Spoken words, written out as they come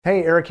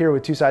Hey, Eric here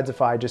with Two Sides of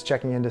Fi, just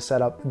checking in to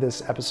set up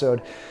this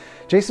episode.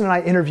 Jason and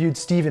I interviewed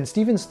Steven.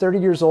 Steven's 30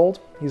 years old.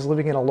 He's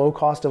living in a low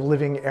cost of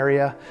living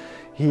area.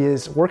 He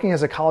is working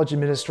as a college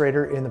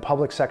administrator in the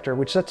public sector,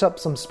 which sets up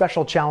some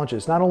special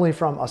challenges, not only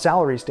from a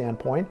salary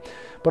standpoint,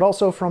 but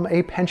also from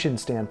a pension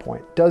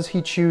standpoint. Does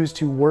he choose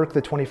to work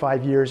the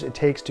 25 years it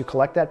takes to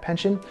collect that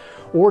pension,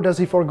 or does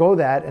he forego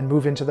that and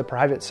move into the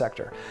private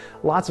sector?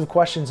 Lots of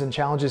questions and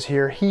challenges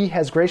here. He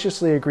has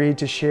graciously agreed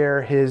to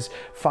share his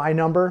FI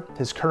number,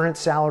 his current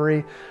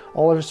salary,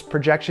 all of his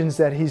projections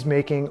that he's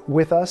making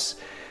with us,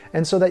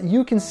 and so that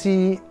you can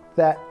see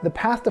that the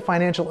path to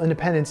financial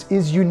independence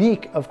is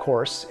unique, of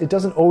course. It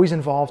doesn't always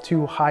involve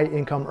two high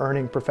income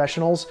earning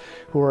professionals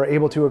who are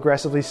able to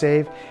aggressively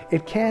save.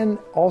 It can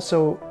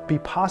also be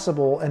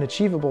possible and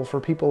achievable for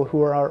people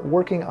who are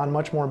working on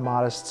much more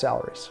modest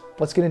salaries.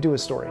 Let's get into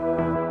his story.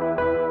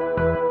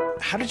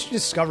 How did you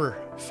discover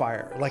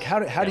FIRE? Like,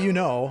 how do you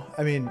know?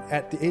 I mean,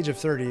 at the age of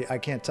 30, I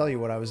can't tell you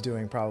what I was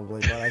doing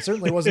probably, but I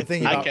certainly wasn't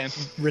thinking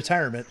about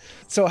retirement.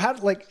 So how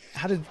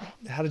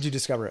did you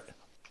discover it?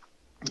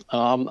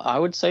 I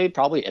would say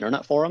probably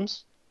internet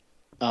forums,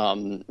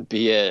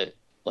 be it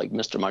like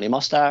Mr. Money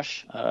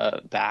Mustache,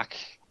 back,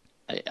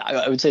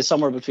 I would say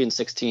somewhere between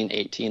 16,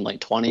 18, like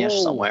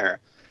 20-ish, somewhere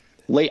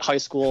late high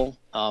school,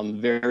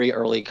 very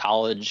early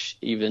college,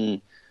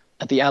 even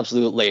at the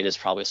absolute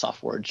latest, probably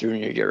sophomore,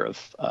 junior year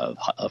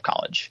of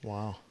college.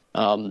 Wow.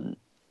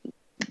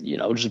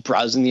 Just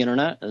browsing the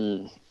internet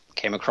and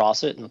came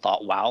across it and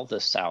thought, wow,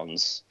 this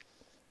sounds,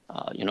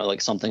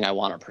 like something I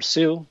want to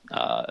pursue.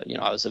 I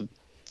was a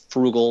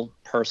frugal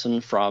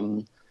person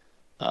from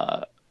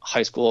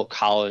high school,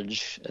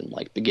 college, and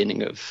like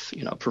beginning of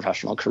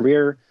professional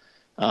career,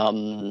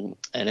 and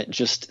it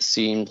just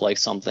seemed like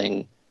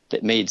something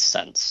that made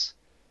sense.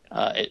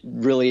 It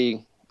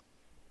really,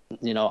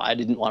 I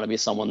didn't want to be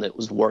someone that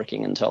was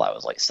working until I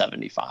was like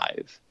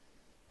 75,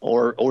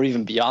 or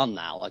even beyond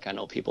that. Like I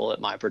know people at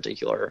my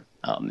particular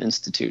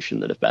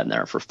institution that have been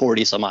there for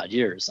 40 some odd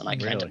years, and I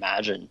can't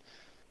imagine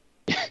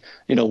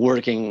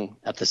working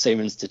at the same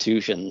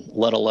institution,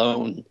 let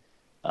alone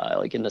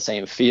like in the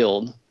same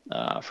field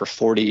for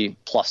 40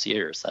 plus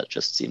years. That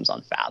just seems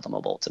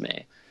unfathomable to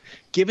me.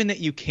 Given that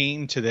you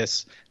came to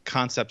this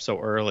concept so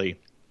early,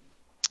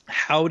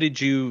 how did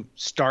you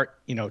start,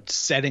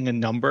 setting a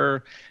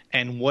number,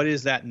 and what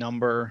is that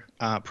number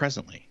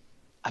presently?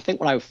 I think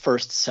when I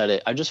first set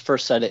it, I just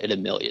first set it at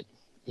 $1 million.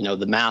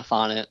 The math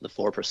on it, the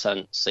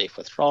 4% safe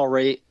withdrawal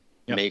rate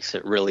makes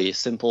it really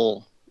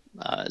simple.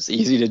 It's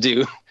easy to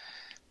do.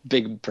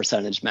 Big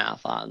percentage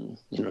math on,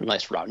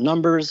 nice round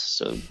numbers.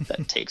 So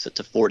that takes it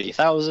to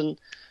 40,000.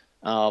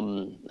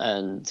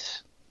 And,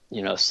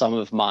 some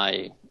of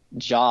my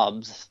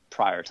jobs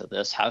prior to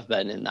this have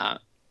been in that,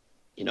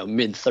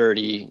 mid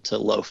 30 to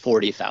low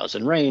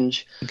 40,000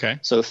 range. Okay.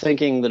 So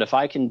thinking that if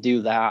I can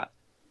do that,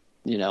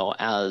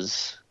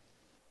 as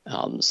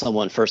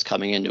someone first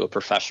coming into a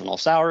professional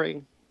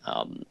salary,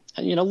 and,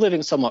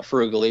 living somewhat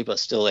frugally, but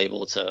still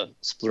able to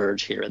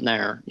splurge here and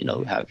there,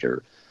 have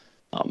your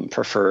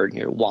preferred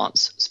your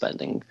wants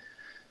spending,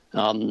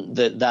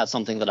 that's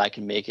something that I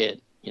can make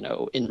it,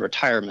 in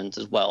retirement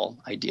as well,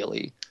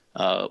 ideally,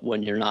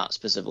 when you're not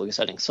specifically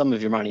setting some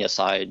of your money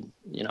aside,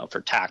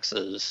 for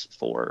taxes,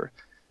 for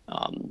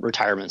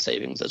retirement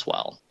savings as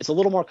well. It's a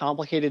little more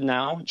complicated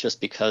now just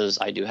because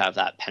I do have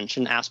that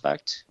pension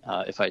aspect,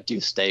 if I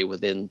do stay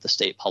within the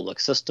state public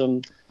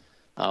system.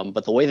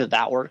 But the way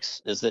that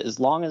works is that as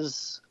long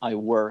as I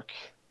work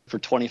for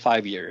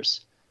 25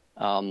 years,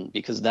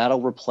 because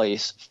that'll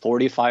replace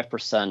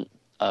 45%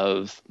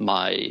 of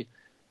my,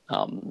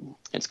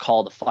 it's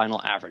called the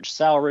final average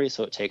salary.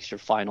 So it takes your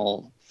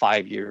final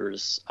 5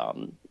 years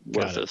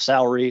worth of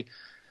salary,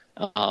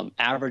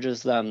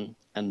 averages them,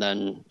 and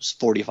then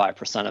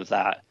 45% of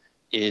that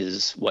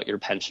is what your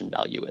pension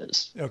value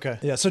is. Okay.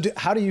 Yeah. So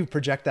how do you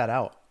project that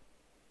out?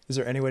 Is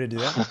there any way to do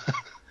that?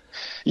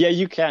 Yeah,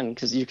 you can,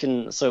 because you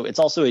can. So it's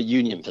also a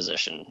union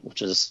position,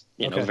 which is,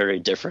 very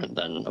different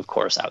than, of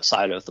course,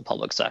 outside of the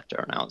public sector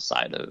and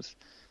outside of,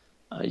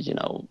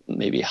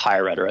 maybe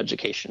higher ed or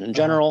education in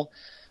general,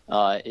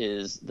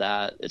 is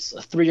that it's a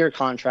 3-year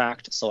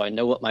contract. So I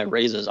know what my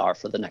raises are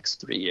for the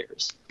next 3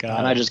 years.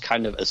 I just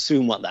kind of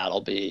assume what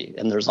that'll be.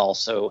 And there's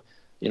also,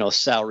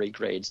 salary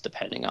grades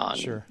depending on,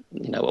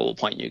 at what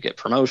point you get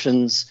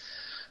promotions.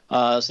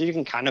 So you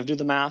can kind of do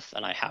the math,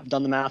 and I have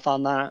done the math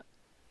on that.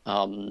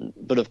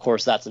 But of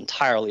course, that's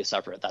entirely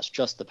separate. That's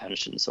just the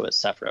pension. So it's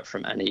separate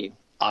from any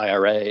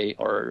IRA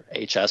or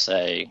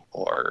HSA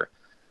or,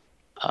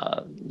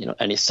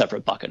 any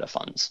separate bucket of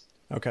funds.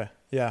 Okay.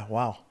 Yeah.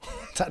 Wow.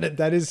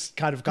 That is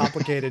kind of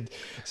complicated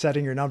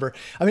setting your number.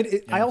 I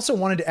mean, I also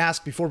wanted to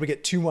ask before we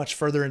get too much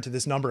further into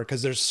this number,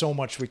 because there's so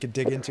much we could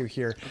dig into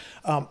here.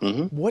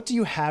 What do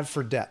you have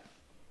for debt?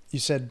 You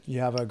said you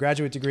have a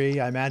graduate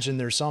degree. I imagine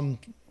there's some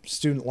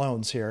student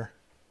loans here.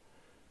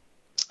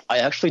 I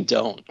actually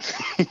don't,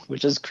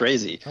 which is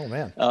crazy. Oh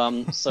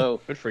man. So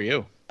good for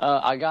you.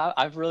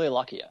 I'm really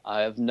lucky.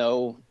 I have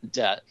no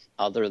debt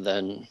other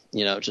than,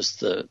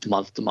 just the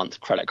month-to-month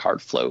credit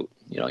card float,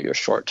 your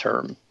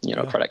short-term,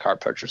 credit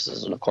card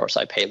purchases. And of course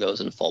I pay those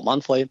in full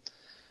monthly.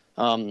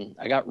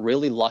 I got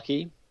really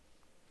lucky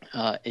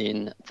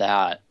in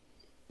that,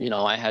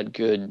 I had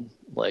good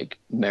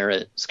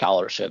merit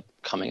scholarship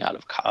coming out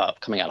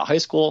of high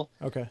school.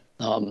 Okay.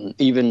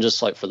 Even just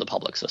for the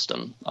public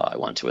system, I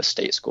went to a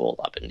state school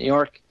up in New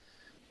York.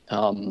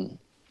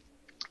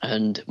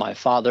 And my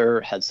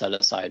father had set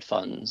aside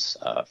funds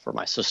for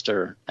my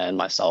sister and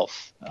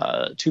myself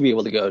to be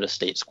able to go to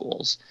state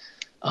schools.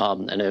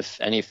 And if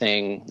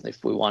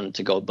we wanted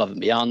to go above and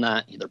beyond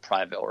that, either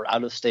private or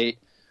out of state,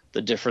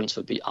 the difference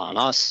would be on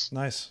us.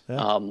 Nice.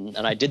 Yeah.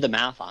 And I did the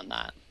math on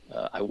that.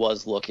 I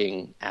was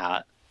looking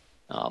at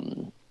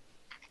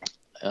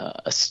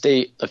a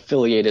state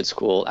affiliated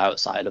school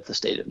outside of the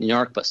state of New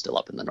York, but still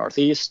up in the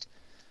Northeast,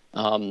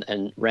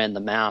 and ran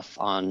the math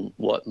on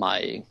what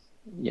my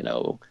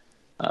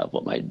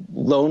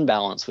loan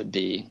balance would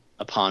be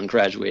upon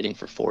graduating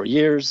for 4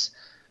 years.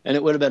 And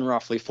it would have been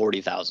roughly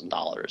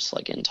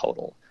 $40,000 in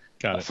total.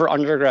 Got it. For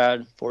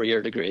undergrad,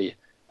 4-year degree.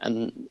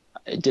 And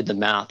I did the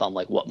math on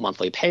what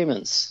monthly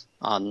payments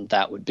on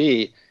that would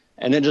be.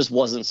 And it just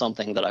wasn't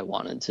something that I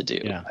wanted to do.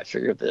 Yeah. I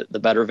figured that the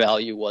better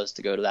value was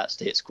to go to that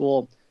state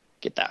school,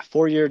 get that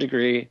 4-year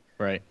degree.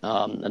 Right.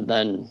 And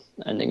then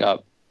ending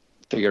up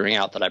figuring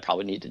out that I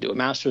probably need to do a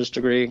master's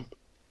degree.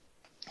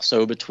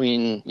 So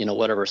between,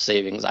 whatever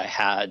savings I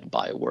had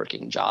by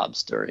working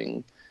jobs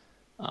during,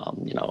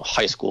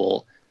 high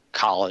school,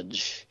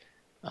 college,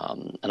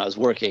 and I was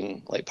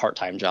working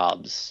part-time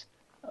jobs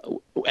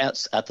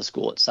at the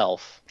school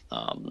itself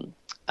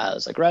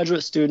as a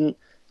graduate student,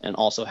 and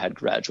also had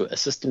graduate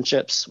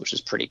assistantships, which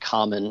is pretty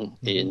common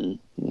in,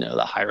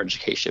 the higher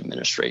education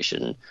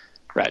administration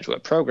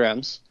graduate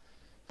programs,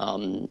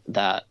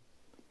 that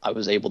I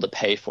was able to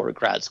pay for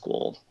grad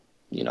school,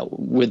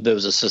 with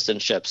those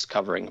assistantships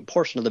covering a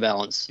portion of the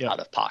balance out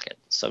of pocket.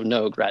 So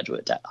no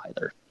graduate debt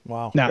either.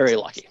 Wow. Now, very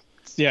lucky.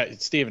 Yeah,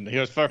 Stephen,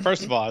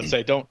 first of all, I'd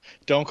say don't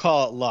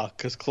call it luck,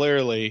 because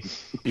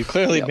you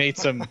clearly made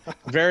some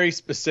very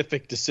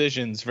specific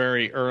decisions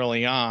very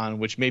early on,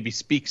 which maybe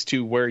speaks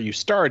to where you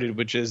started,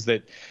 which is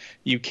that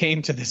you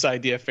came to this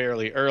idea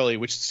fairly early,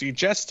 which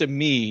suggests to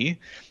me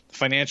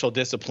financial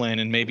discipline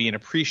and maybe an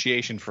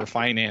appreciation for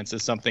finance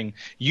is something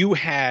you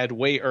had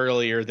way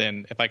earlier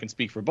than, if I can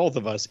speak for both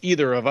of us,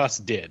 either of us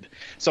did.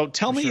 So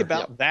tell me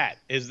about that.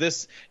 Is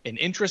this an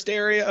interest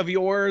area of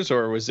yours,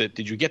 or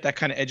did you get that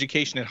kind of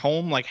education at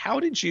home? How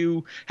were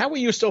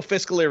you still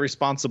fiscally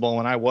responsible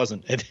when I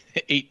wasn't at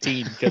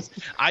 18? Because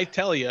I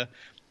tell you,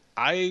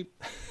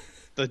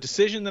 the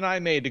decision that I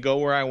made to go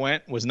where I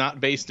went was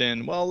not based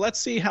in, well, let's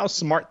see how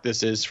smart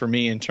this is for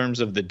me in terms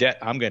of the debt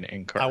I'm going to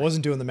incur. I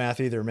wasn't doing the math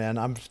either, man.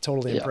 I'm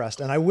totally impressed.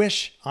 And I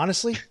wish,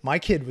 honestly, my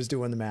kid was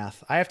doing the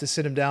math. I have to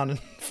sit him down and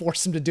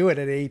force him to do it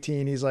at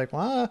 18. He's like,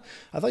 well,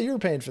 I thought you were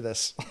paying for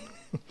this.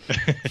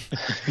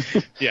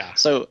 Yeah.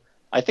 So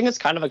I think it's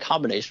kind of a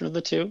combination of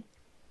the two.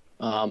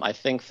 I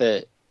think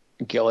that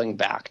going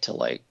back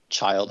to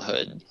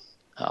childhood,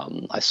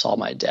 I saw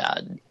my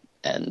dad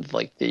and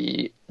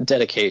the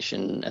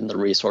dedication and the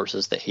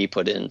resources that he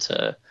put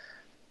into,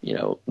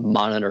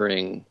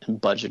 monitoring and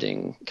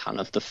budgeting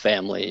kind of the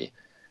family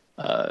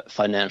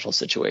financial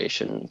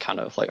situation, kind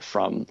of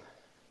from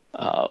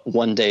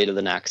one day to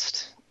the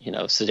next,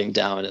 sitting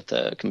down at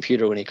the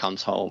computer when he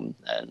comes home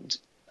and,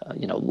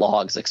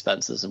 logs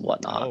expenses and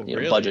whatnot,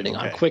 really? Budgeting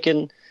on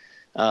Quicken.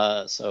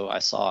 So I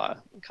saw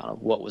kind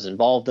of what was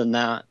involved in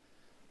that,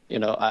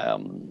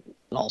 and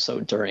also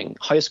during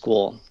high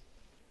school,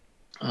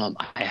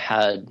 I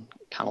had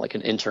kind of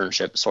an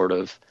internship sort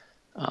of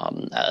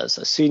as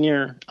a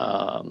senior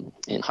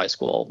in high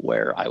school,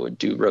 where I would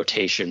do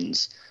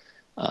rotations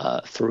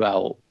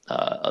throughout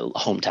a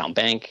hometown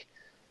bank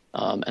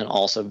and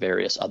also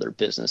various other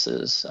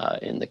businesses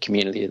in the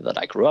community that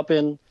I grew up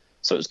in.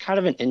 So it was kind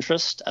of an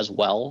interest as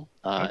well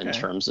in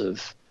terms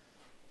of,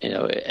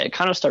 it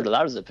kind of started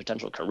out as a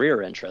potential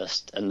career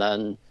interest, and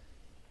then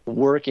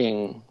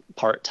working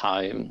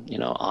part-time,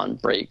 on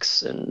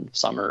breaks and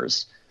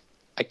summers,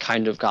 I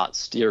kind of got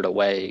steered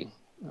away,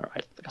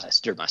 because I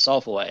steered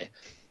myself away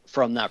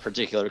from that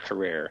particular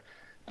career.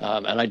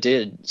 And I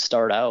did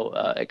start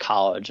out at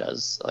college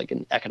as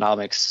an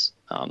economics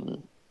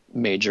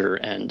major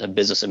and a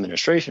business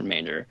administration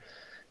major.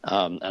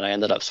 And I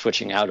ended up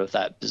switching out of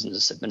that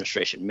business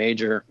administration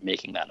major,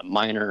 making that a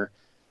minor,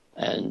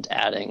 and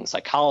adding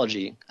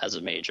psychology as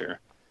a major.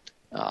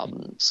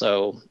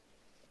 So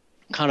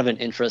kind of an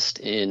interest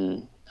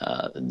in,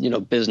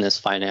 business,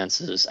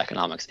 finances,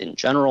 economics in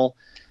general.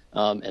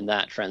 And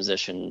that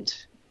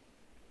transitioned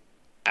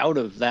out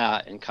of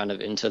that and kind of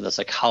into the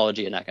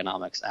psychology and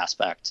economics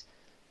aspect.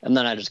 And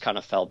then I just kind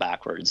of fell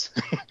backwards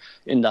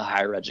into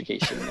higher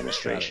education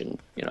administration,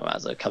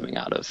 as a coming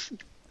out of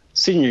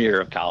senior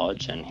year of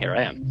college. And here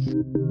I am.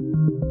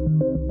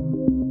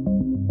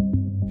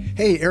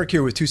 Hey, Eric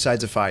here with Two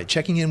Sides of Fi,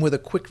 checking in with a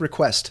quick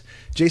request.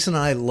 Jason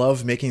and I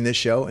love making this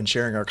show and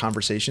sharing our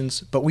conversations,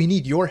 but we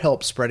need your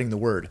help spreading the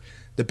word.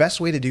 The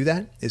best way to do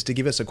that is to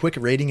give us a quick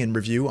rating and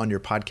review on your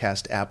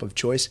podcast app of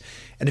choice.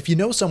 And if you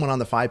know someone on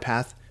the FI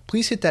path,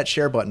 please hit that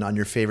share button on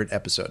your favorite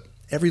episode.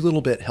 Every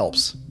little bit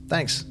helps.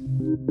 Thanks.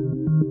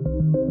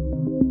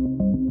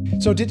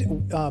 So did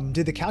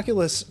the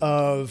calculus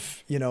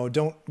of,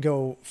 don't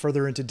go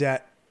further into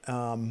debt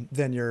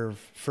than your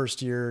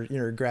first year,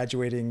 your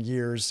graduating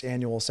year's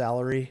annual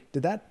salary,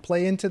 did that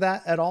play into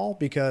that at all?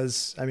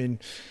 Because I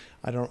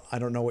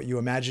don't know what you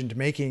imagined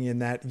making in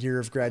that year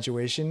of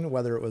graduation,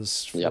 whether it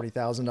was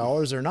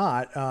 $40,000 or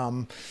not.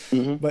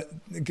 But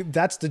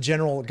that's the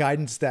general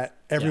guidance that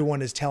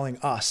everyone is telling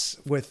us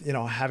with,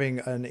 having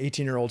an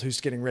 18-year-old who's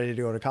getting ready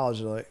to go to college.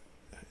 They're like,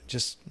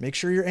 just make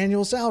sure your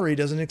annual salary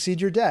doesn't exceed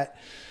your debt.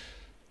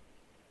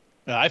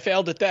 I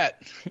failed at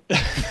that.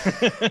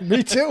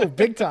 Me too,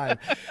 big time.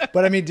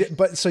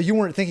 But so you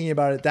weren't thinking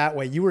about it that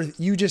way.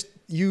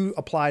 You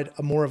applied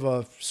more of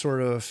a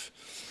sort of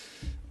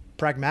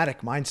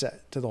pragmatic mindset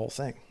to the whole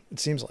thing, it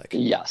seems like.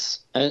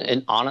 Yes.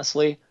 And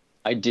honestly,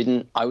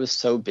 I was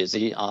so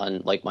busy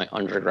on like my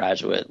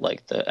undergraduate,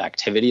 like the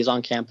activities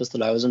on campus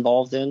that I was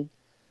involved in,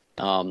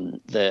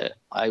 that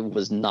I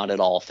was not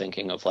at all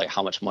thinking of like,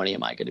 how much money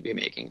am I going to be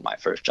making my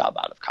first job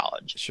out of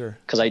college? Sure.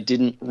 Because I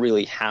didn't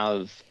really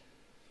have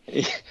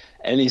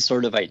any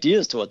sort of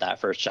ideas to what that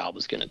first job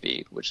was going to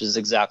be, which is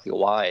exactly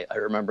why I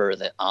remember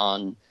that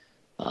on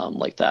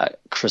like that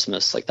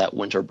Christmas, like that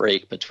winter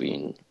break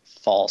between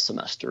fall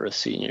semester of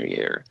senior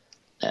year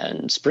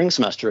and spring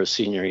semester of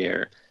senior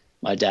year,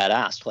 my dad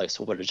asked, like,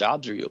 so what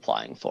jobs are you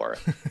applying for?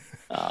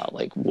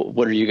 Like,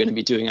 what are you going to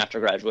be doing after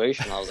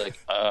graduation? I was like,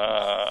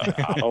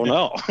 I don't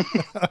know.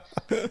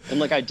 And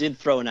like, I did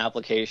throw an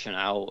application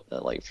out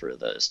like for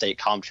the state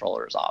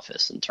comptroller's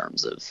office in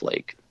terms of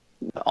like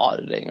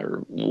auditing or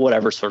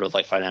whatever sort of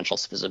like financial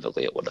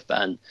specifically it would have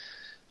been.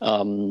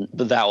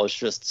 But that was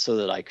just so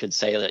that I could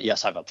say that,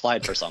 yes, I've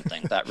applied for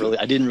something.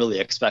 I didn't really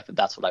expect that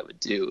that's what I would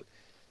do.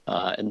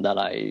 And then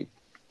I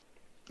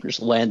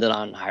just landed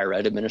on higher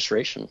ed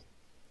administration.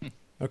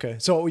 Okay.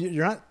 So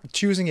you're not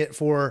choosing it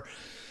for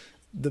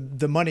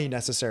the money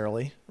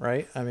necessarily,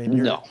 right?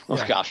 No.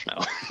 Oh gosh,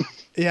 no.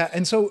 Yeah.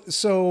 And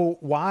so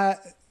why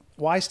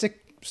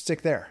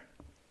stick there?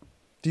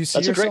 Do you see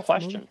That's a great yourself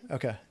question. moving?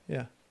 Okay.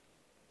 Yeah.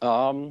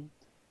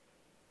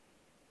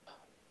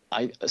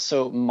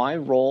 So my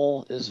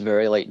role is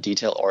very like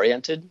detail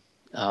oriented.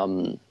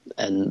 And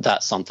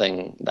that's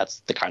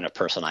the kind of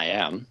person I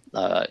am,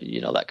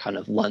 that kind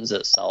of lends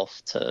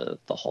itself to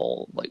the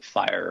whole like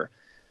fire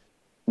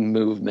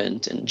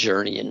movement and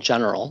journey in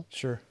general.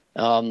 Sure.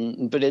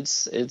 But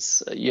it's,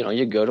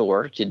 you go to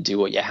work, you do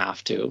what you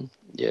have to,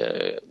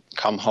 you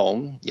come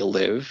home, you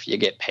live, you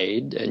get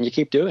paid, and you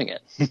keep doing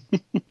it.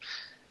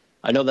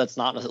 I know that's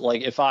not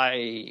like, if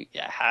I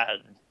had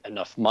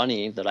enough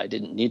money that I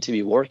didn't need to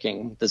be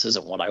working, this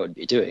isn't what I would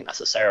be doing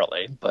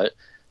necessarily, but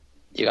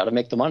you got to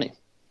make the money.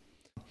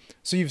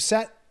 So you've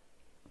set,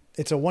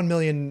 it's a $1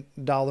 million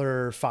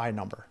FI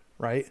number,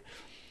 right?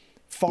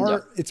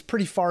 Yep. It's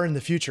pretty far in the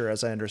future,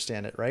 as I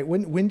understand it, right?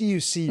 When do you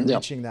see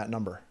reaching that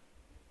number?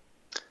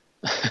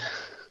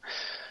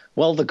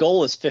 Well, the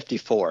goal is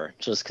 54,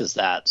 just because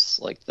that's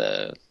like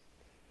the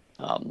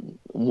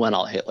when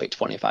I'll hit like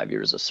 25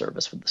 years of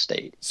service with the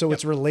state. So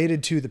It's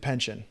related to the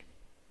pension.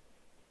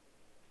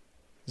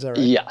 Is that right?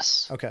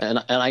 Yes. Okay. And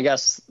I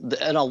guess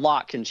and a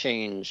lot can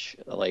change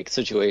like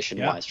situation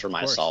wise for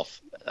myself,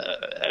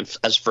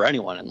 as for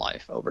anyone in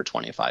life over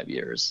 25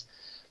 years.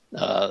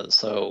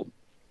 So,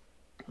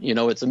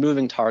 it's a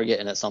moving target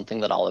and it's something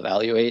that I'll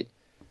evaluate.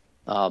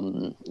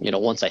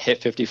 Once I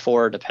hit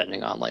 54,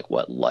 depending on like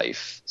what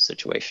life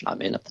situation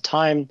I'm in at the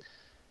time,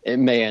 it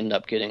may end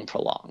up getting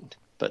prolonged,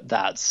 but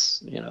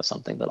that's,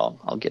 something that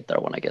I'll get there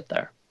when I get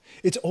there.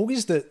 It's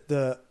always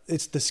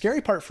it's the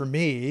scary part for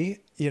me,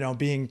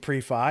 being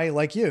pre-FI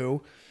like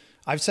you.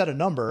 I've set a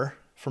number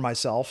for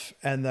myself,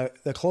 and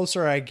the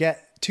closer I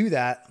get to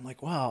that, I'm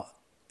like, wow,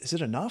 is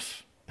it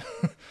enough?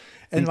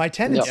 And my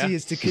tendency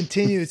is to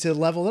continue to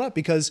level it up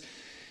because,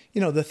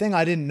 the thing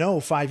I didn't know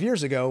 5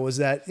 years ago was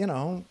that,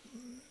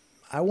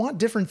 I want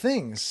different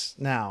things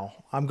now.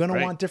 I'm going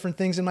to want different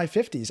things in my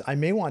 50s. I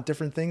may want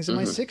different things in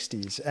my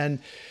 60s. And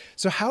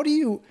so how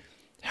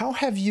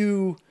have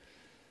you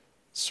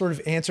sort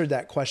of answered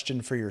that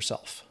question for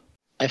yourself?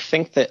 I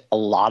think that a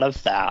lot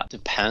of that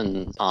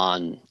depends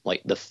on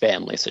like the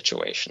family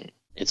situation.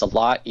 It's a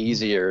lot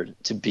easier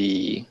to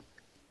be,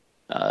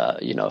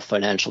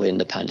 financially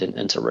independent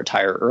and to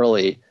retire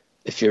early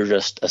if you're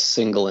just a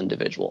single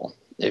individual.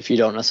 If you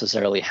don't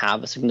necessarily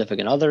have a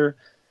significant other,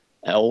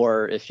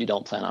 or if you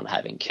don't plan on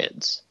having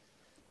kids.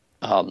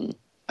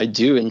 I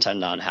do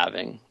intend on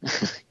having,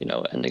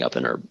 ending up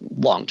in a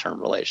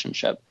long-term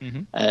relationship.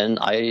 Mm-hmm. And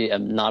I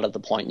am not at the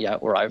point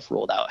yet where I've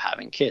ruled out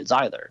having kids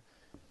either.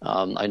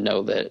 I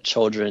know that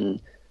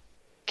children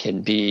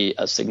can be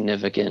a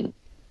significant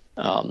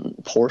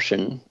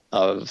portion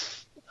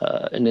of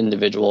an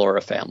individual or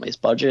a family's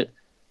budget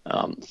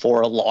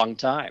for a long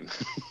time.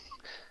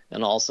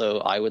 And also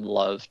I would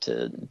love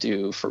to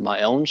do for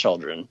my own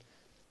children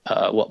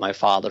what my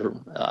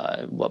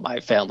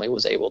family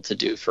was able to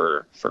do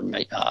for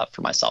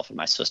myself and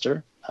my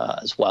sister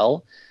as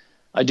well.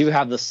 I do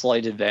have the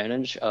slight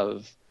advantage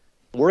of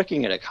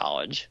working at a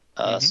college,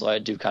 so I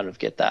do kind of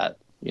get that,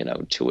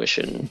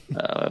 tuition,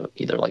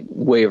 either like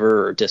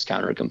waiver or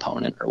discounted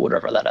component or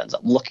whatever that ends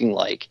up looking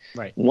like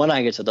when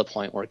I get to the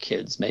point where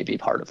kids may be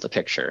part of the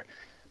picture.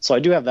 So I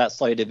do have that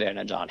slight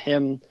advantage on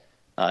him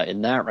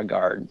in that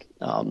regard.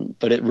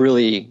 But it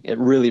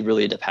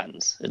really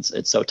depends.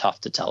 It's so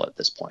tough to tell at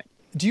this point.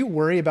 Do you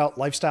worry about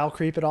lifestyle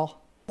creep at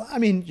all? I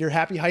mean, you're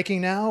happy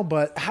hiking now,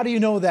 but how do you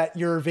know that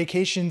your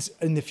vacations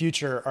in the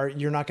future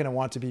you're not going to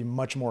want to be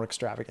much more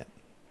extravagant?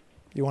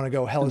 You want to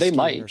go hella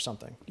skiing or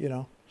something,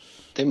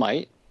 They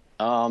might.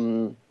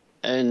 And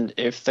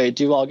if they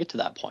do, I'll get to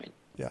that point.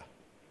 Yeah.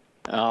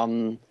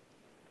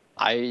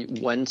 I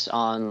went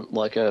on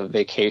like a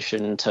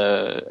vacation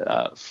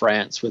to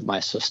France with my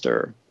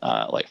sister,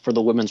 like for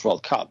the Women's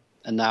World Cup.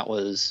 And that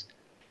was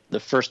the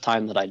first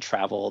time that I'd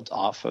traveled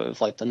off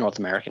of like the North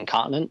American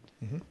continent.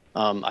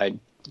 I'd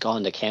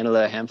gone to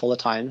Canada a handful of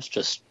times,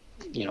 just,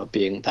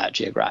 being that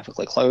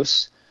geographically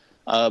close.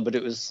 But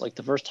it was like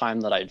the first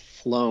time that I'd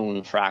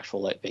flown for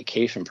actual like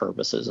vacation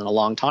purposes in a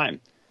long time.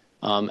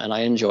 And I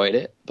enjoyed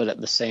it. But at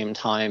the same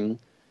time,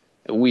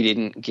 we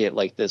didn't get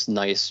like this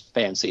nice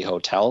fancy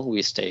hotel.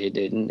 We stayed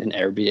in an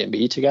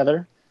Airbnb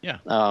together. Yeah.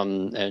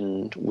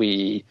 And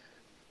we,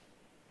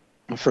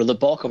 for the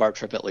bulk of our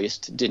trip at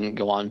least, didn't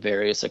go on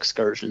various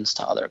excursions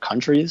to other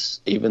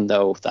countries, even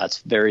though that's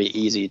very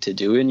easy to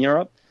do in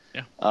Europe.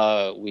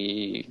 Yeah.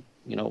 We,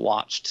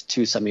 watched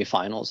 2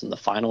 semifinals and the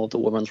final of the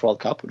Women's World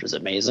Cup, which is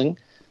amazing.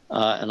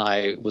 And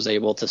I was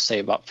able to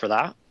save up for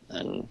that.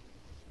 And,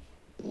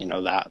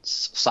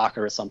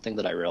 soccer is something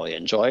that I really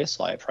enjoy.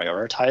 So I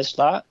prioritized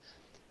that.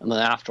 And then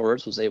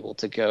afterwards was able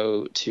to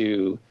go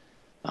to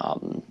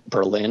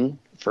Berlin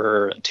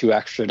for 2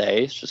 extra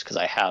days just because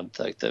I had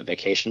the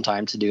vacation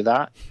time to do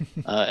that.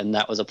 And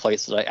that was a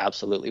place that I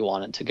absolutely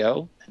wanted to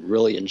go and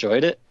really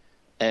enjoyed it.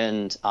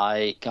 And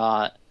I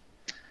got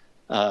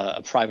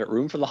a private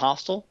room for the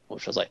hostel,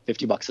 which was like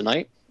 $50 a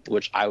night,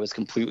 which I was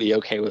completely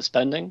okay with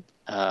spending,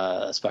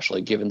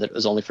 especially given that it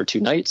was only for 2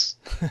 nights.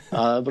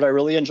 But I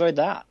really enjoyed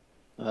that.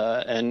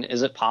 And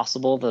is it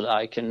possible that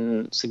I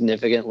can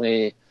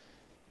significantly,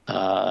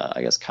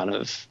 kind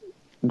of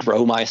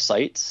grow my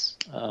sites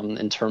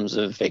in terms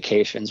of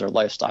vacations or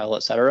lifestyle,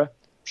 etc.?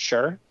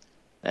 Sure.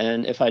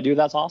 And if I do,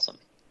 that's awesome.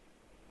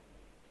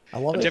 I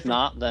love it. If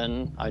not,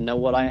 then I know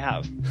what I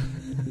have.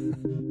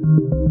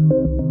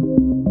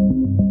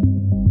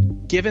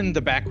 Given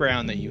the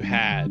background that you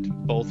had,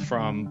 both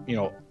from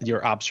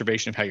your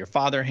observation of how your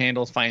father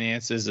handles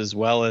finances, as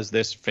well as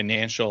this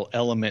financial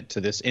element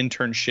to this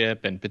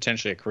internship and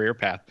potentially a career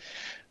path,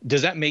 did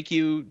that make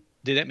you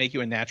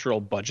a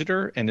natural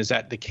budgeter? And is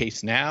that the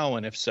case now?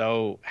 And if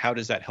so, how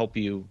does that help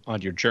you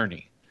on your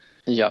journey?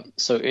 Yeah,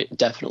 so it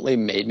definitely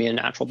made me a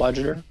natural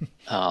budgeter.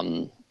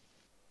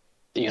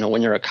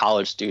 When you're a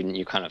college student,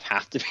 you kind of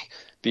have to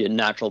be a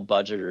natural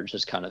budgeter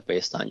just kind of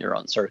based on your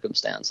own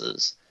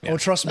circumstances. Oh,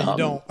 trust me, you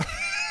don't.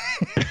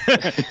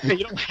 You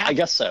don't have I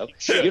guess so.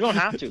 You don't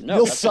have to. No,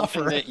 you'll that's suffer.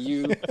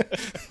 Something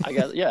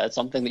that it's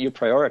something that you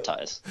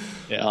prioritize.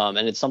 Yeah.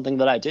 And it's something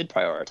that I did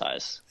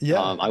prioritize.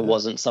 Yeah. I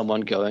wasn't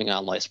someone going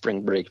on like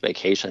spring break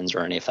vacations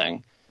or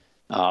anything.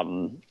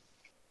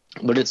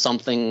 But it's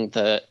something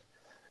that,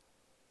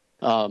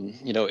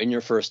 in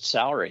your first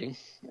salary,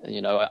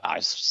 I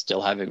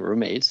still having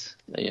roommates,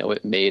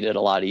 it made it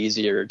a lot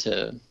easier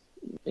to,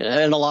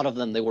 and a lot of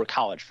them, they were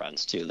college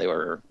friends too. They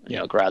were,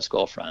 grad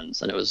school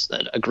friends, and it was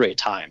a great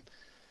time.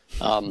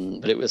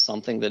 But it was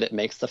something that it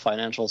makes the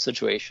financial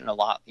situation a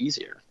lot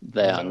easier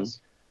than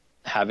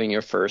having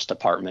your first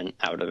apartment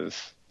out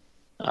of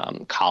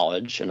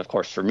college. And of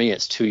course, for me,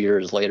 it's 2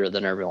 years later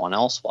than everyone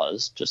else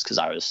was, just because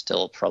I was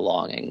still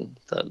prolonging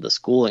the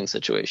schooling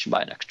situation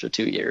by an extra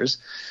 2 years.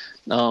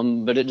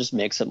 But it just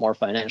makes it more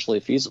financially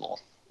feasible.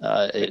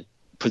 It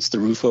puts the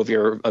roof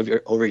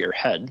over your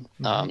head,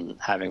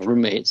 having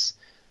roommates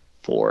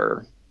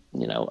for,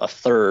 a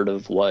third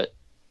of what,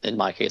 in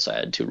my case, I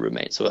had 2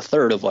 roommates. So a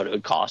third of what it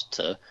would cost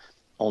to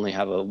only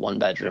have a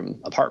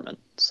 1-bedroom apartment.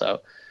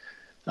 So,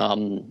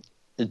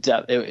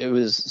 it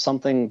was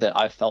something that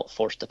I felt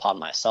forced upon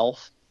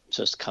myself.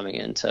 Just coming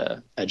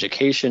into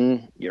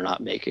education, you're not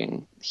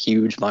making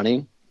huge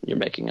money. You're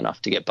making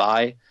enough to get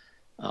by.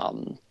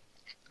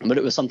 But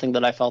it was something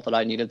that I felt that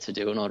I needed to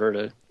do in order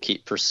to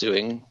keep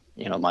pursuing,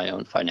 my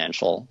own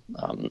financial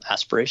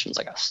aspirations,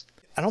 I guess.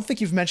 I don't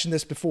think you've mentioned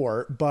this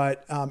before,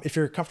 but if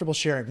you're comfortable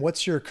sharing,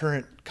 what's your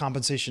current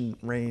compensation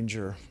range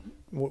or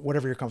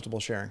whatever you're comfortable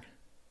sharing?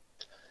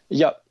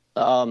 Yep.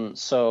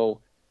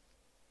 So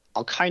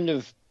I'll kind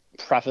of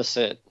preface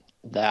it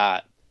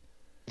that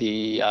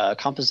the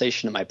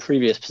compensation in my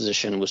previous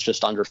position was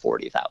just under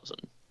 $40,000.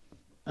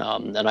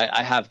 And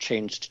I have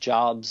changed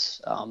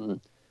jobs.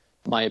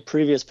 My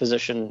previous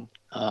position,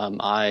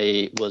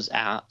 I was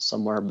at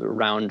somewhere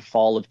around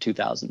fall of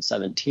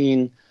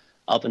 2017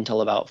 up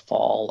until about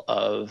fall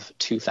of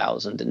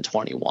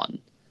 2021.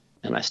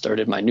 and I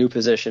started my new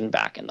position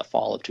back in the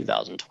fall of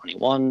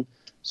 2021.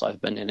 So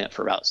I've been in it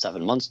for about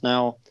 7 months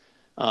now.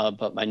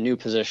 But my new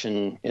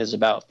position is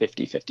about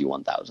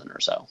 51,000 or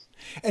so.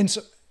 And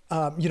so,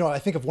 I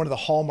think of one of the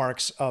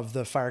hallmarks of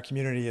the fire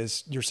community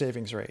is your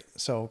savings rate.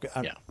 So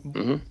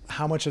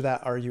how much of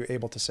that are you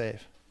able to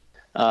save?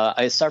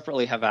 I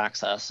separately have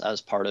access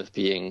as part of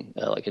being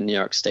like a New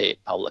York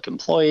State public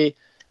employee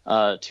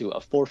to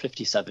a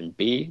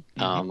 457B,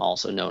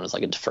 also known as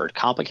like a deferred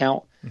comp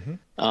account.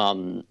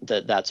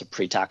 That's a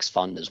pre-tax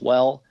fund as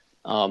well.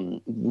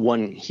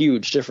 One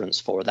huge difference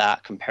for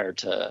that compared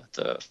to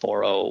the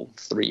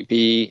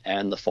 403B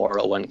and the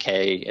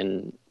 401k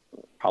and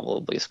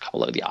probably a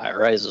couple of the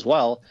IRAs as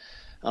well,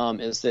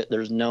 is that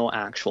there's no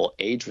actual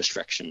age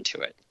restriction to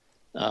it.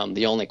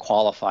 The only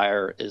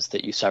qualifier is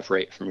that you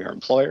separate from your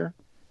employer,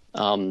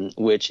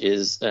 which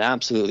is an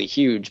absolutely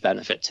huge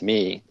benefit to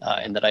me,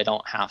 in that I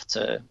don't have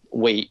to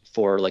wait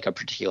for like a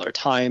particular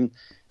time.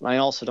 And I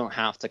also don't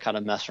have to kind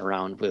of mess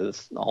around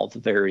with all the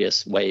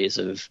various ways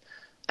of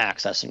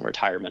accessing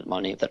retirement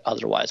money that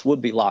otherwise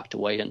would be locked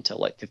away until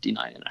like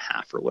 59 and a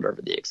half or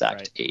whatever the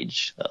exact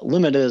age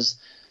limit is.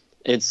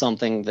 It's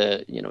something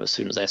that, as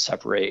soon as I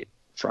separate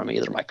from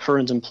either my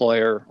current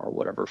employer or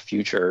whatever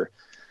future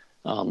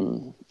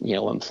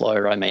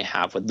employer I may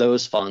have with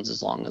those funds,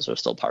 as long as they're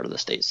still part of the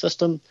state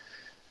system,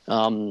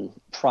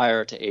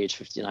 prior to age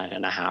 59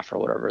 and a half or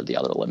whatever the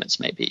other limits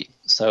may be.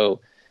 So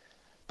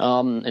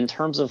in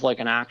terms of like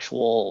an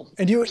actual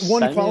and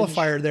one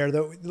qualifier there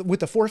though,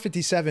 with the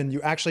 457,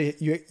 you actually,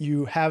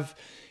 you have,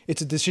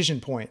 it's a decision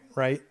point,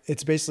 right?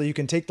 It's basically, you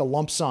can take the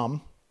lump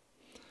sum,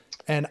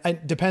 and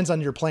it depends on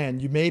your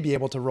plan. You may be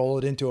able to roll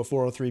it into a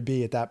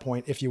 403B at that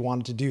point if you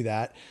wanted to do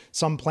that.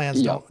 Some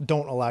plans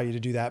don't allow you to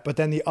do that. But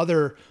then the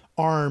other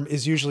arm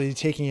is usually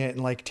taking it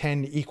in like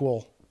 10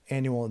 equal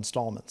annual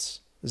installments.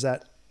 Is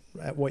that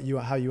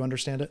how you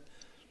understand it?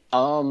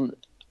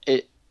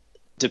 It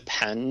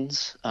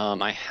depends.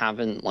 I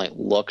haven't like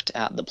looked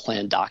at the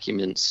plan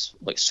documents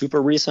like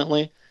super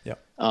recently. Yeah.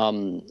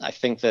 I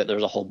think that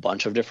there's a whole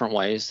bunch of different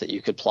ways that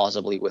you could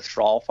plausibly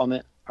withdraw from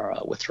it,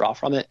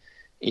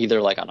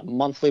 either like on a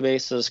monthly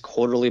basis,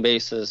 quarterly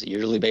basis,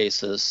 yearly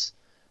basis.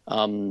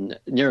 New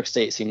York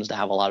State seems to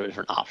have a lot of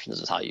different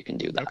options as how you can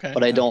do that.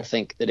 But I don't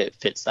think that it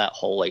fits that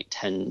whole like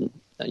 10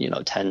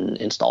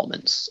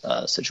 installments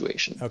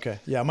situation. Okay.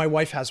 Yeah. My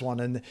wife has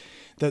one, and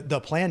the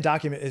plan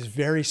document is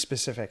very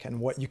specific and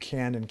what you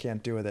can and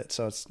can't do with it.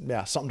 So it's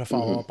something to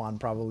follow up on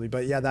probably,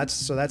 but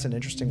that's an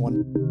interesting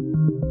one.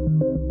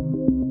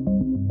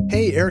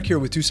 Hey, Eric here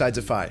with Two Sides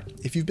of Fi.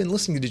 If you've been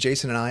listening to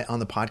Jason and I on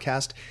the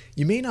podcast,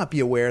 you may not be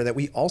aware that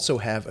we also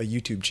have a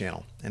YouTube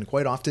channel. And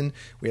quite often,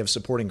 we have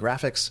supporting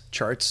graphics,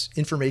 charts,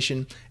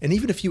 information, and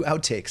even a few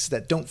outtakes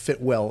that don't fit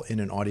well in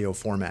an audio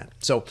format.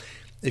 So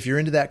if you're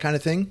into that kind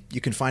of thing,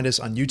 you can find us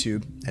on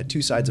YouTube at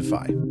Two Sides of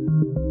Fi.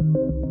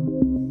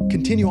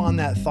 Continue on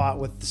that thought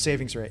with the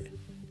savings rate,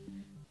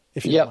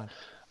 if you don't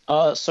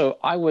mind. So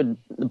I would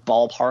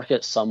ballpark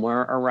it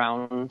somewhere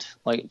around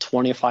like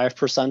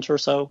 25% or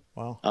so.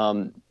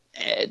 Wow.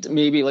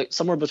 Maybe like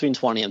somewhere between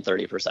 20 and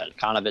 30%.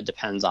 Kind of it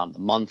depends on the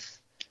month,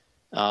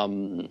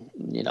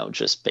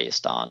 just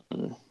based on,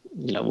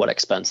 what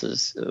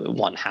expenses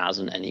one has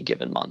in any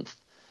given month.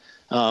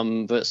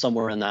 But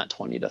somewhere in that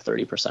 20 to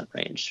 30%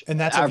 range. And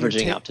that's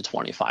averaging up to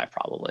 25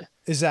 probably.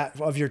 Is that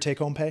of your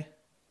take-home pay?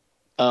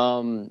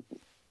 Or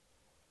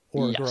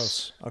yes.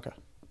 Gross? Okay.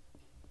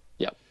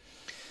 Yep.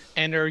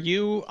 And are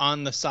you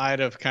on the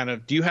side of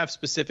do you have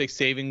specific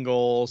saving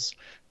goals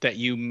that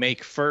you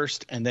make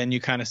first, and then you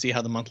kind of see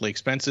how the monthly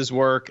expenses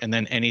work, and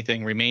then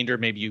anything remainder,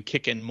 maybe you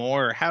kick in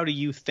more? Or how do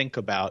you think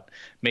about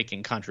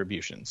making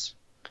contributions?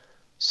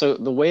 So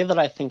the way that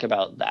I think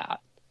about that,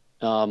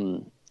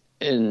 and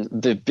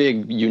the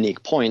big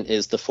unique point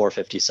is the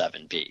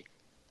 457B.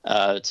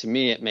 To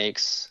me, it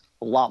makes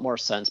a lot more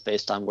sense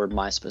based on where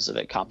my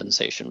specific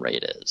compensation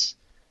rate is.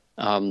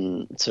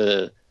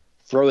 To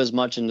throw as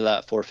much into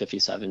that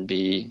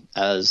 457B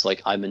as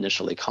like I'm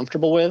initially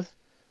comfortable with.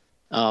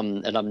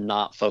 And I'm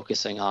not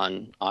focusing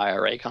on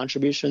IRA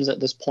contributions at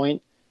this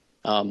point,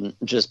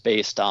 just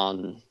based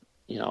on,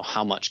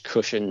 how much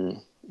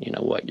cushion,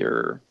 what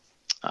your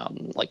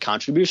like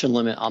contribution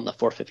limit on the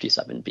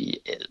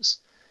 457B is,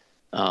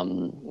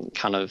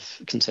 kind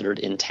of considered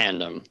in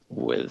tandem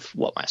with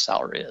what my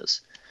salary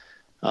is.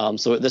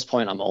 So at this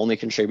point, I'm only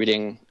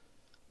contributing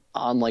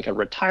on like a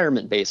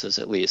retirement basis,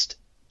 at least,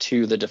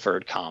 to the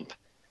deferred comp.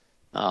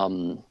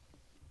 And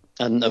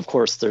of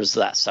course, there's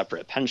that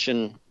separate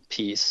pension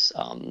piece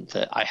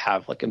that I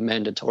have like a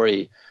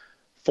mandatory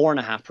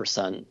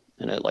 4.5%,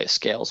 and it like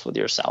scales with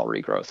your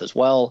salary growth as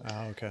well.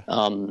 Oh,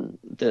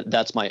 okay.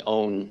 That's my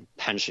own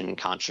pension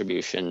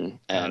contribution,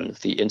 and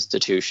the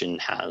institution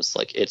has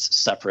like its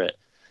separate,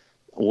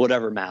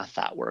 whatever math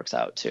that works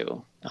out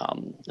to,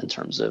 in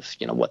terms of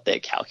what they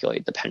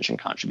calculate the pension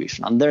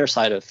contribution on their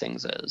side of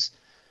things is.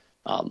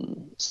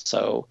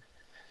 So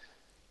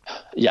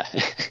yeah,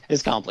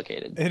 it's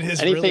complicated. It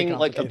is anything really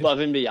like above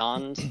and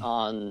beyond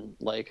on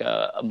like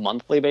a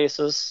monthly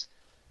basis.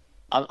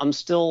 I'm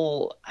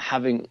still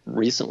having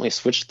recently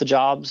switched the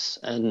jobs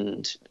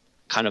and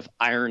kind of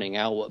ironing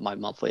out what my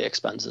monthly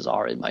expenses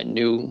are in my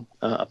new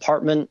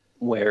apartment,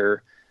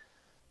 where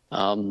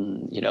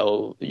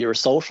your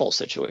social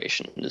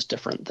situation is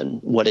different than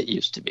what it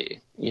used to be.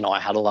 I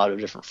had a lot of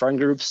different friend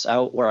groups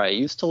out where I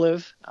used to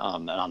live,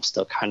 and I'm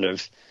still kind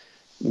of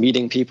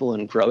meeting people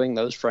and growing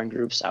those friend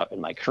groups out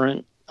in my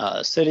current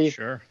city.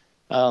 Sure.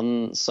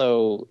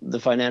 So the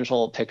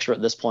financial picture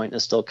at this point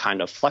is still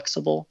kind of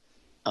flexible.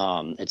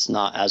 It's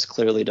not as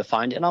clearly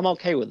defined, and I'm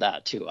okay with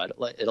that too.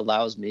 It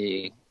allows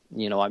me,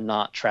 I'm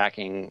not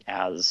tracking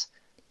as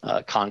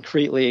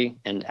concretely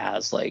and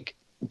as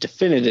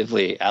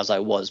definitively as I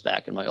was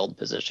back in my old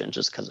position,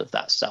 just because of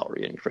that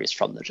salary increase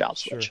from the job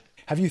switch. Sure.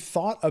 Have you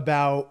thought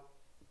about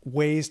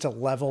ways to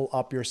level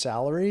up your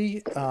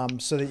salary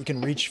so that you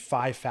can reach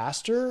 5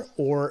 faster,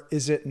 or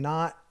is it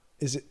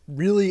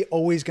really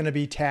always going to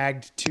be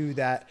tagged to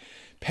that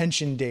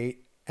pension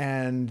date,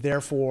 and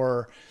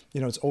therefore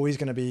it's always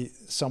going to be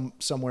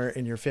somewhere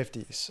in your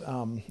 50s?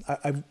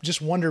 I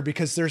just wonder,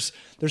 because there's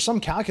some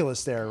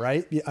calculus there,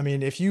 right? I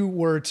mean, if you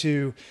were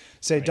to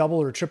say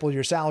double or triple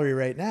your salary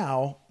right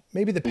now,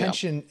 maybe the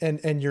pension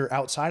and you're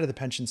outside of the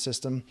pension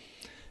system,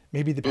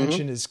 maybe the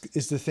pension is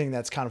the thing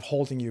that's kind of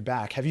holding you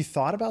back. Have you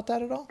thought about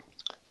that at all?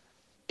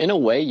 In a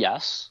way,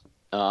 yes.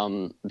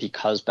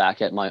 Because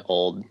back at my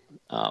old,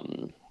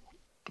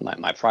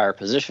 my prior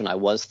position, I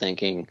was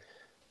thinking,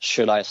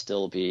 should I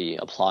still be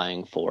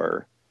applying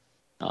for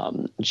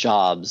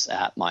jobs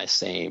at my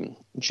same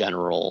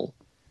general,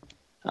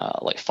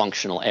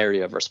 functional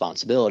area of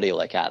responsibility,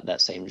 at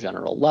that same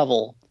general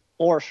level,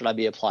 or should I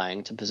be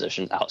applying to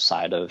positions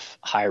outside of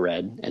higher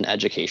ed and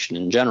education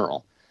in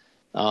general?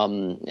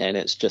 And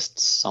it's just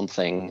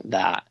something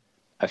that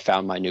I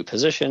found my new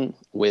position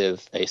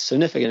with a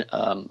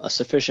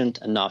sufficient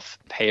enough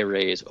pay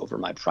raise over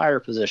my prior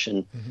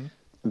position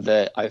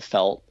that I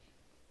felt,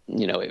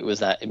 it was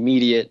that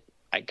immediate.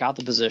 I got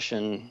the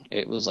position.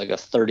 It was a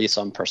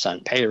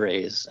 30-some% pay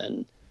raise,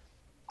 and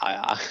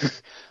I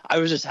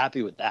was just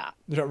happy with that.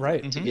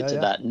 Right. To get to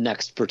that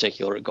next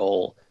particular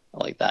goal,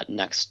 that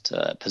next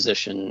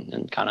position,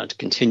 and kind of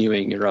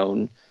continuing your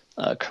own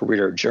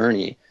career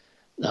journey.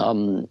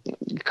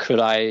 Could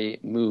I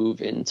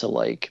move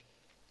into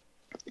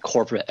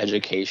corporate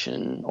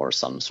education or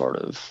some sort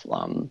of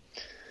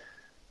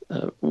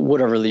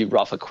whatever the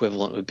rough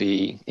equivalent would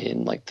be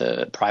in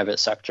the private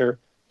sector,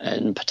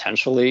 and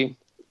potentially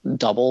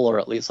double or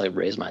at least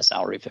raise my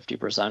salary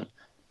 50%?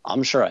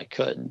 I'm sure I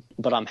could,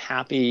 but I'm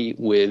happy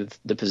with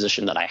the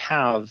position that I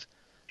have,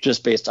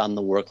 just based on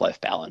the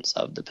work-life balance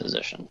of the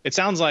position. It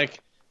sounds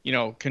like,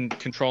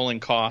 controlling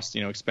costs,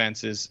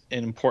 expense is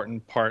an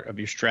important part of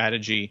your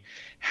strategy.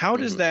 How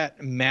does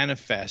that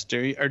manifest?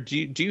 Do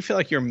you feel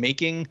like you're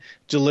making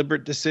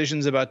deliberate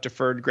decisions about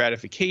deferred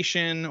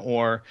gratification,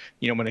 or,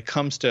 when it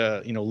comes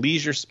to,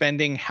 leisure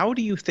spending? How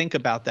do you think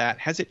about that?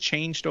 Has it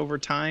changed over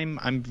time?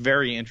 I'm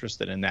very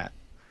interested in that.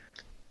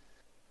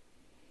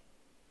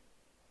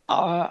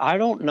 I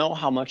don't know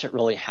how much it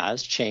really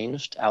has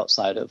changed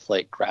outside of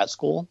grad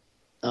school.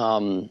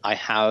 I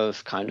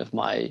have kind of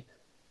my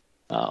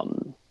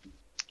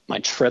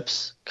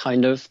trips,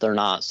 they're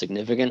not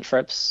significant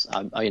trips.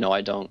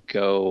 I don't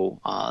go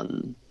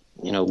on,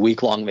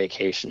 week-long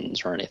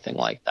vacations or anything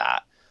like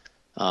that.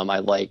 I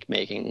like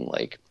making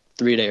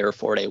 3-day or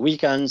 4-day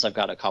weekends. I've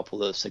got a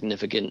couple of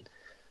significant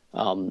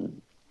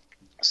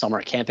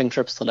summer camping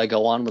trips that I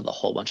go on with a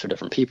whole bunch of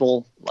different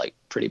people,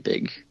 pretty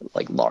big,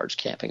 large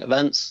camping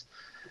events.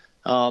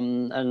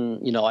 And,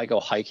 I go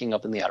hiking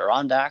up in the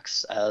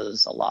Adirondacks,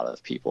 as a lot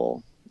of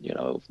people,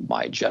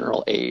 my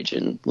general age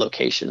and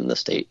location in the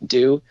state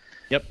do.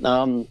 Yep.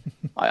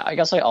 I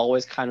guess I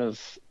always kind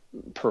of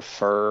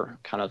prefer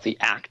kind of the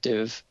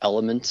active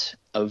element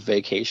of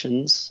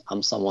vacations.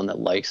 I'm someone that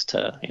likes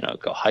to,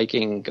 go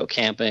hiking, go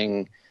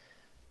camping,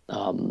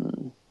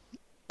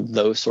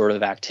 those sort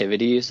of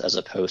activities, as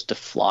opposed to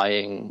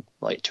flying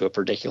to a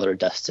particular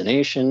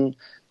destination,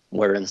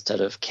 where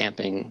instead of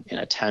camping in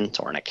a tent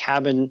or in a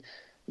cabin,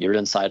 you're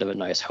inside of a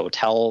nice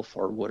hotel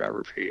for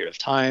whatever period of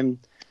time.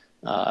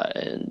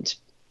 And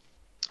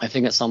I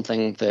think it's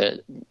something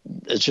that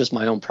it's just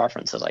my own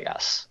preferences, I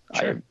guess.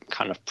 Sure. I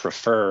kind of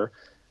prefer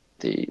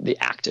the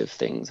active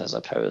things as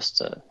opposed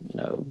to,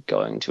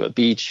 going to a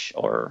beach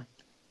or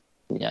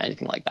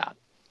anything like that.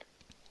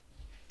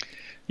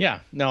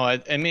 Yeah, no,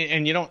 I mean,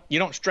 and you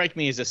don't strike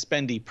me as a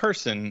spendy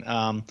person.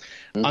 On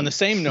the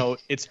same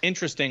note, it's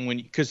interesting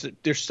because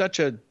there's such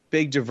a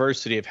big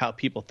diversity of how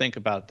people think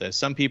about this.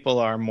 Some people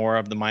are more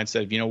of the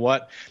mindset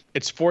of,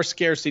 it's for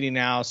scarcity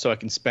now, so I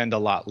can spend a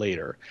lot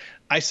later.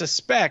 I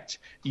suspect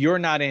you're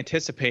not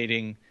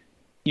anticipating,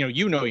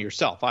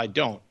 yourself. I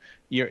don't.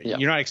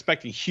 You're not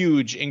expecting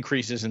huge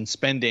increases in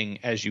spending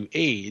as you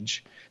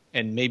age.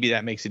 And maybe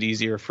that makes it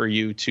easier for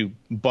you to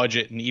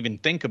budget and even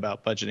think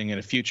about budgeting in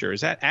the future.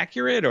 Is that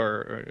accurate,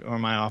 or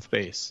am I off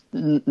base?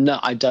 No,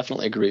 I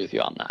definitely agree with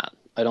you on that.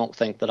 I don't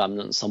think that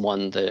I'm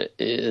someone that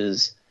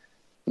is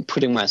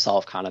putting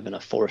myself kind of in a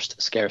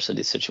forced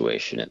scarcity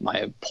situation at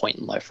my point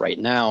in life right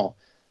now,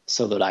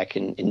 so that I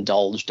can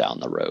indulge down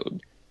the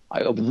road.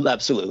 I would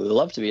absolutely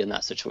love to be in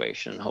that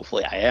situation.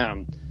 Hopefully I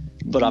am,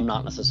 but I'm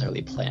not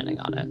necessarily planning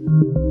on it.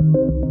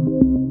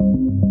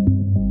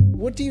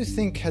 What do you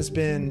think has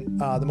been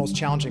the most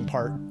challenging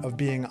part of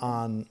being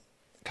on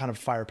kind of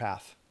fire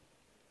path?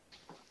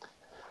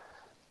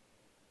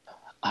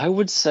 I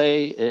would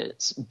say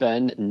it's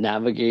been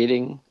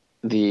navigating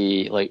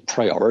the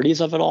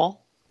priorities of it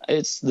all.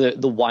 It's the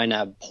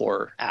YNAB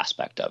poor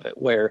aspect of it,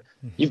 where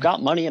you've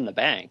got money in the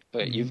bank,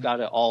 but you've got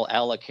it all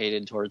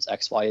allocated towards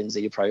X, Y, and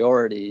Z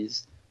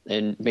priorities.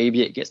 And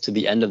maybe it gets to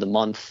the end of the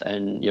month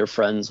and your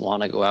friends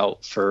want to go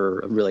out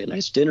for a really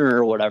nice dinner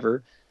or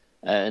whatever.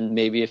 And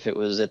maybe if it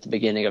was at the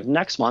beginning of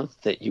next month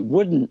that you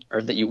wouldn't,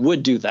 or that you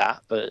would do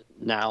that, but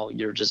now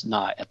you're just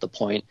not at the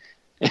point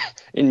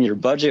in your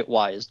budget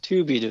wise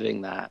to be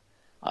doing that.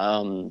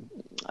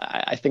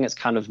 I think it's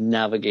kind of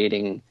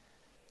navigating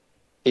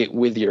it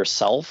with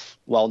yourself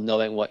while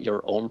knowing what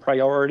your own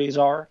priorities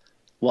are,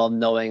 while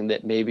knowing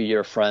that maybe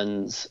your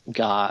friends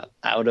got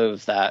out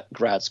of that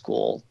grad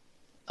school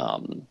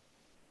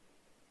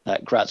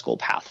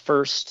path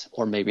first,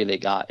 or maybe they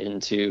got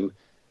into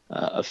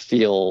a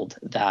field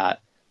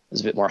that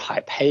is a bit more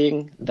high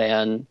paying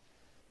than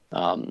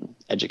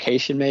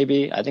education.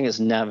 Maybe I think it's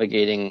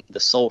navigating the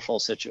social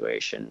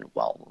situation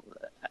while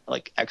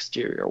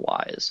exterior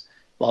wise,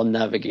 while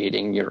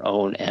navigating your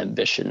own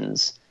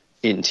ambitions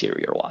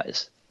interior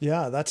wise.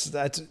 Yeah,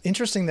 that's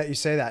interesting that you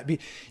say that.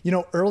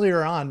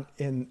 Earlier on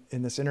in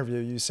this interview,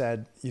 you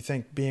said you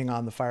think being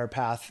on the fire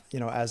path,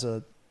 as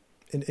an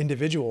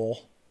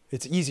individual,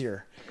 it's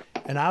easier.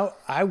 And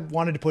I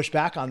wanted to push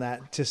back on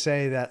that to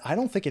say that I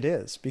don't think it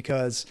is,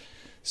 because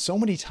so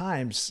many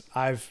times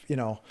I've,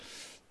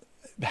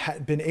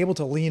 been able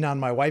to lean on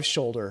my wife's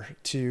shoulder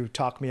to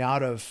talk me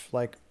out of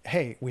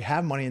hey, we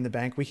have money in the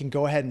bank. We can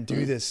go ahead and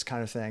do this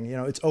kind of thing.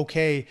 It's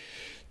okay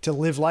to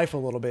live life a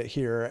little bit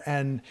here.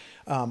 And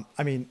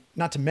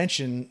not to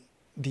mention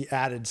the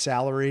added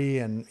salary,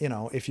 and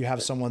if you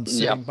have someone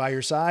sitting by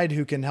your side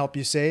who can help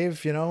you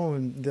save, in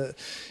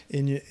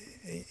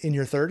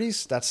your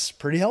 30s, that's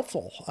pretty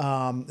helpful.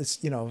 It's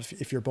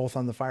if you're both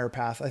on the fire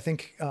path. I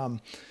think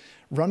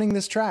running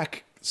this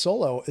track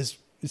solo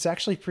it's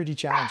actually pretty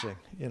challenging.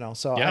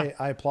 So yeah.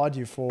 I applaud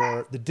you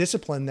for the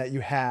discipline that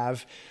you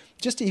have,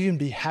 just to even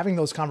be having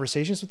those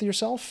conversations with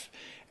yourself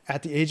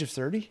at the age of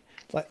 30.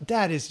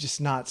 That is just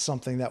not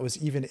something that was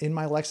even in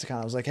my lexicon.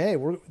 I was like, hey,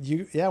 we're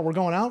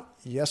going out.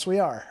 Yes, we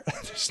are.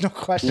 There's no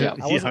question. Yeah,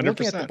 I wasn't 100%.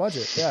 Looking at the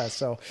budget. Yeah.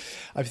 So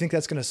I think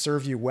that's going to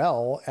serve you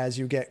well as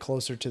you get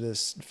closer to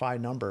this FI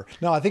number.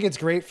 No, I think it's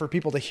great for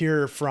people to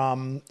hear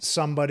from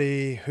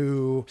somebody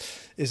who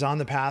is on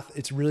the path.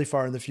 It's really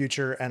far in the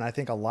future. And I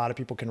think a lot of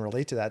people can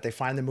relate to that. They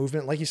find the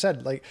movement, like you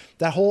said,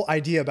 that whole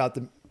idea about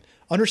the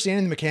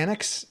understanding the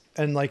mechanics,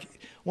 and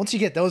once you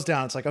get those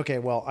down, it's okay,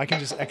 well, I can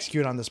just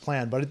execute on this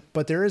plan.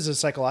 But there is a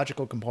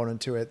psychological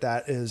component to it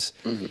that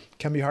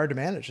can be hard to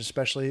manage,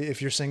 especially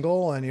if you're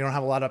single and you don't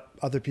have a lot of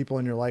other people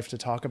in your life to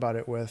talk about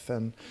it with.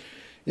 And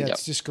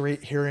it's just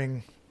great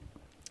hearing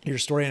your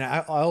story. And I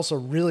also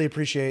really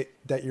appreciate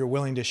that you're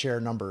willing to share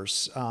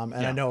numbers.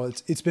 I know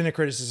it's been a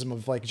criticism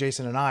of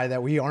Jason and I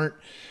that we aren't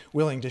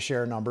willing to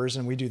share numbers,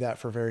 and we do that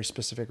for very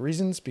specific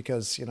reasons,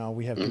 because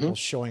we have people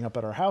showing up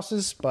at our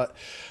houses, but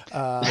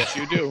yes,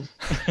 you do,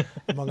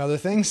 among other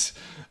things.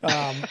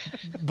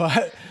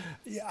 But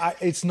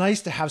it's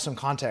nice to have some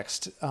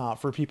context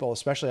for people,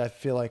 especially I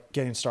feel like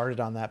getting started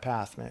on that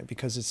path, man,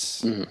 because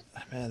it's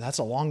that's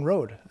a long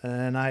road,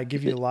 and I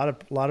give you a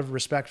lot of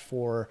respect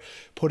for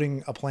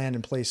putting a plan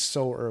in place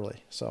so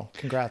early. So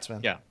congrats,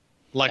 man. Yeah.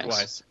 Likewise.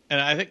 Thanks. And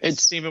I think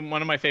it's even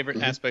one of my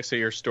favorite aspects of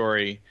your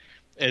story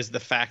is the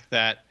fact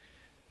that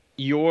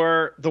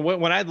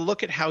when I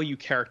look at how you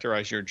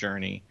characterize your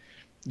journey,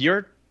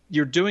 you're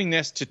doing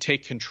this to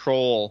take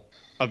control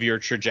of your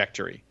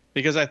trajectory,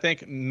 because I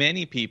think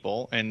many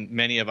people, and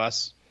many of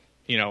us,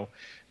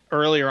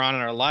 earlier on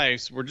in our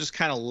lives, we're just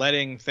kind of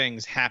letting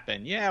things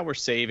happen. Yeah, we're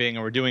saving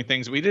and we're doing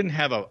things. We didn't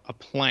have a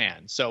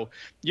plan. So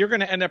you're going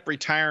to end up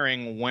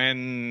retiring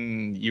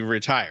when you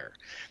retire.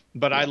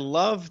 But I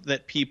love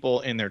that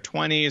people in their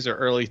 20s or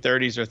early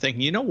 30s are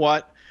thinking, you know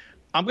what?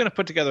 I'm going to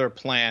put together a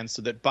plan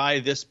so that by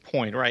this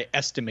point, or I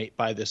estimate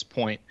by this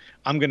point,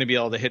 I'm going to be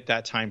able to hit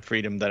that time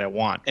freedom that I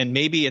want. And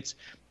maybe it's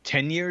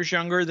 10 years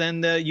younger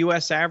than the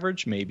U.S.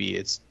 average. Maybe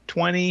it's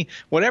 20.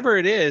 Whatever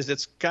it is,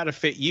 it's got to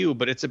fit you.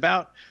 But it's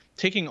about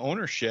taking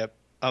ownership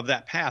of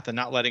that path and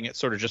not letting it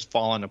sort of just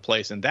fall into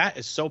place. And that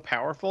is so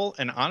powerful.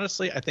 And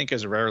honestly, I think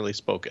is rarely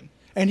spoken.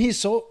 And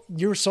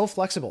you're so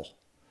flexible.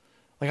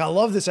 I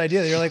love this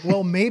idea that you're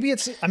well, maybe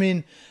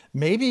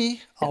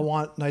maybe I'll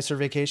want nicer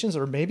vacations,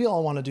 or maybe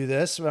I'll want to do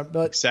this, but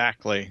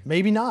exactly,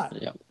 maybe not.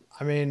 Yeah.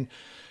 And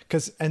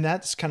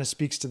that's kind of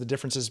speaks to the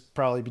differences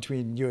probably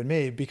between you and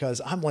me,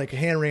 because I'm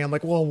hand wringing. I'm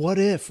well, what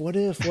if,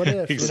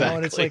 exactly.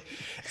 And it's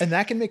and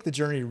that can make the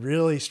journey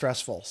really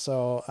stressful.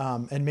 So,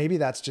 and maybe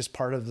that's just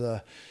part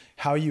of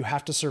how you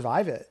have to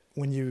survive it.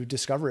 when you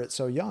discover it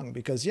so young,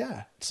 because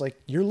it's like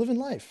you're living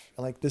life.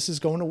 Like this is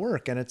going to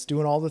work and it's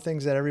doing all the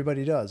things that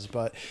everybody does,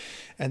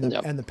 and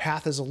the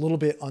path is a little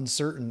bit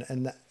uncertain.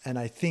 And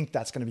I think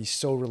that's going to be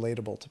so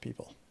relatable to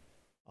people.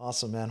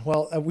 Awesome, man.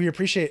 Well, we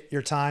appreciate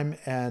your time,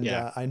 and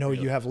I know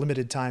you have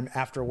limited time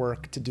after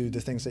work to do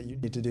the things that you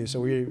need to do.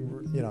 So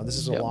this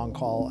is a long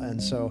call,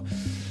 and so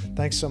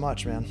thanks so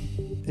much, man.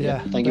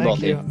 Yeah. Thank you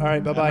both. All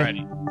right. Bye-bye.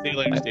 See you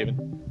later,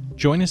 Stephen.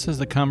 Join us as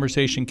the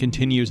conversation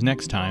continues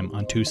next time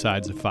on Two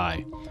Sides of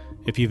Phi.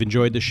 If you've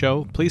enjoyed the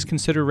show, please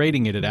consider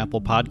rating it at Apple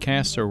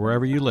Podcasts or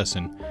wherever you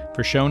listen.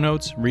 For show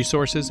notes,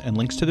 resources, and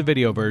links to the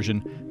video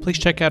version, please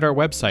check out our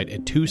website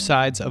at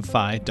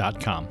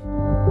twosidesoffy.com.